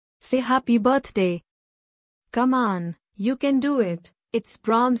say happy birthday. Come on, you can do it. It's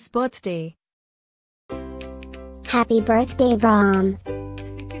Bram's birthday. Happy birthday, Bram.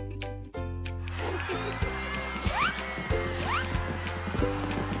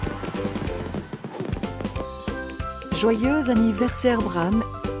 Joyeux anniversaire, Bram.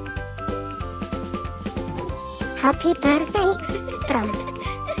 Happy birthday, Bram.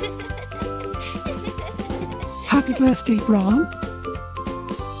 Happy birthday, Bram.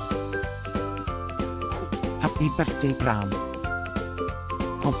 Happy birthday, Bram.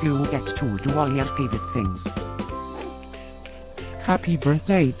 Hope you get to do all your favorite things. Happy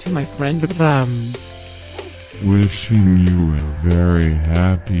birthday to my friend Bram. Wishing you a very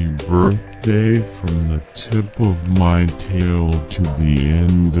happy birthday from the tip of my tail to the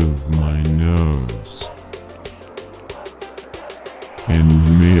end of my nose.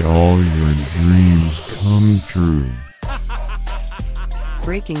 And may all your dreams come true.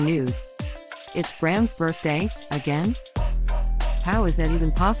 Breaking news. It's Bram's birthday, again? How is that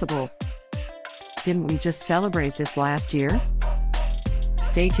even possible? Didn't we just celebrate this last year?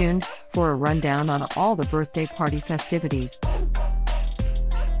 Stay tuned for a rundown on all the birthday party festivities.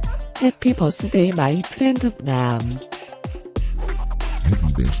 Happy birthday, my friend Bram.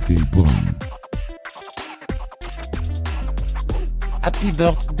 Happy birthday, Bram. Happy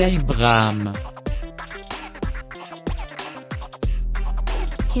birthday, Bram.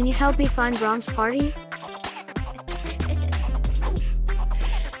 Can you help me find Bram's party?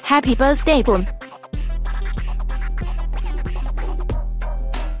 Happy birthday, Bram.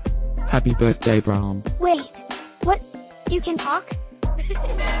 Happy birthday, Bram. Wait, what? You can talk?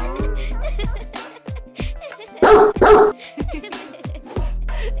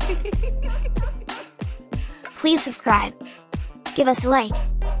 Please subscribe, give us a like,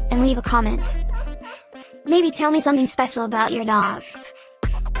 and leave a comment. Maybe tell me something special about your dogs.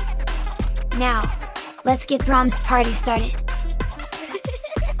 Now, let's get Bram's party started.